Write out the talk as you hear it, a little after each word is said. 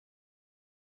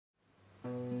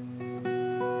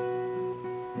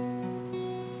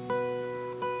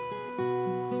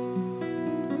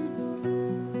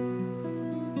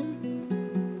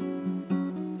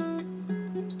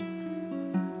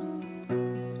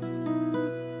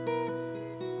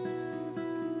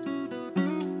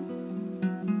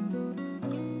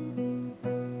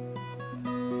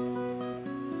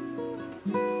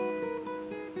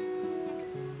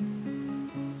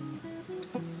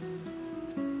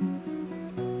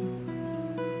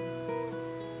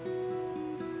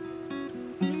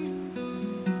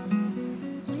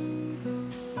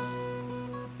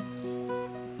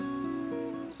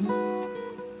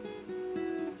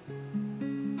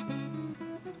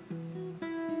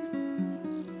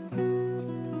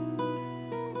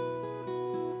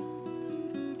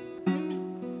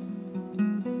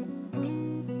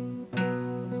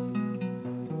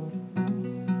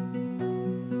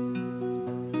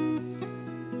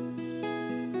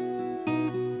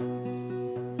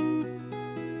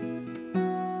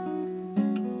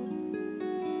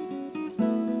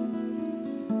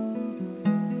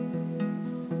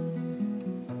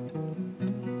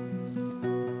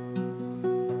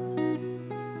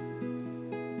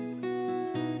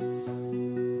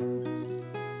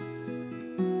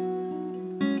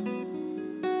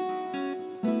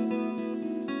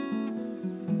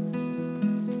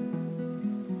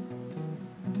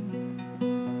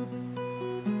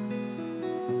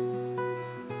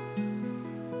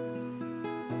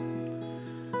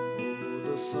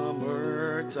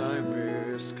Time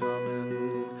is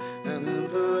coming, and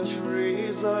the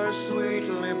trees are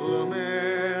sweetly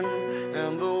blooming,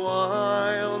 and the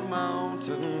wild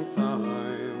mountain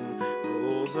thyme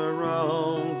grows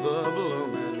around the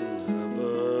blooming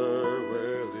heather.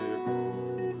 Will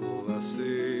you go,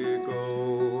 lassie,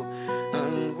 go?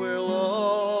 And we'll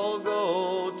all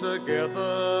go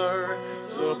together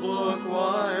to pluck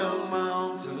wild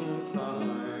mountain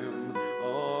thyme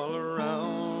all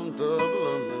around the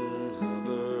blooming.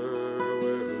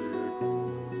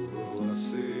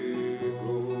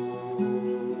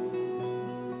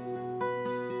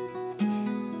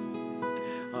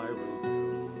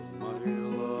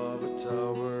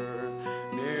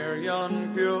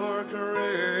 Yon pure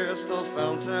crystal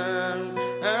fountain,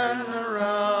 and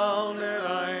around it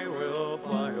I will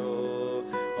pile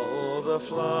all the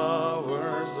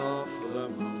flowers of the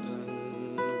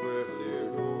mountain. Will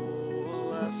you go,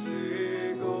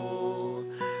 lassie, go?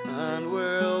 And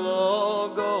we'll all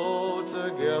go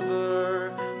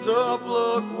together to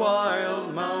pluck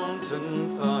wild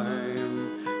mountain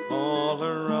thyme all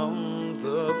around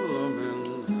the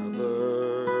blooming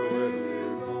heather.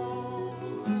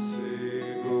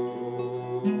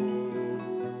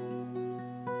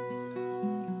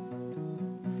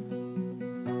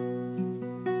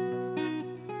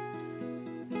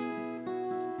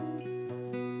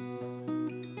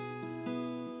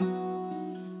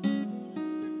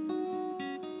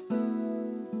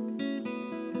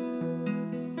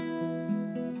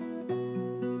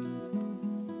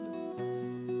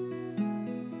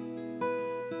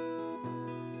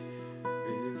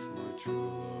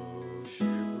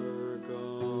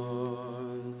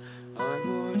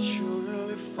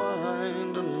 Surely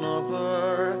find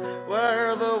another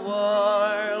where the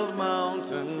wild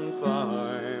mountain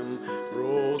thyme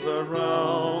grows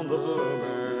around the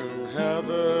blooming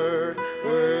heather.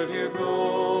 Will you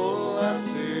go,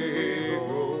 lassie,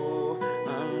 go?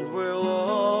 And we'll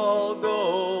all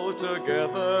go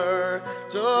together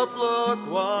to pluck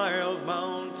wild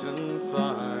mountain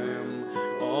thyme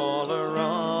all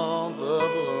around the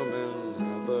blooming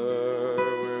heather.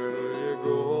 Will you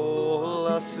go,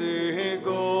 lassie,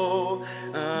 go?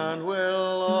 And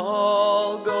we'll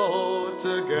all go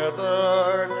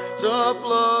together to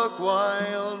pluck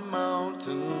wild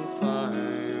mountain thyme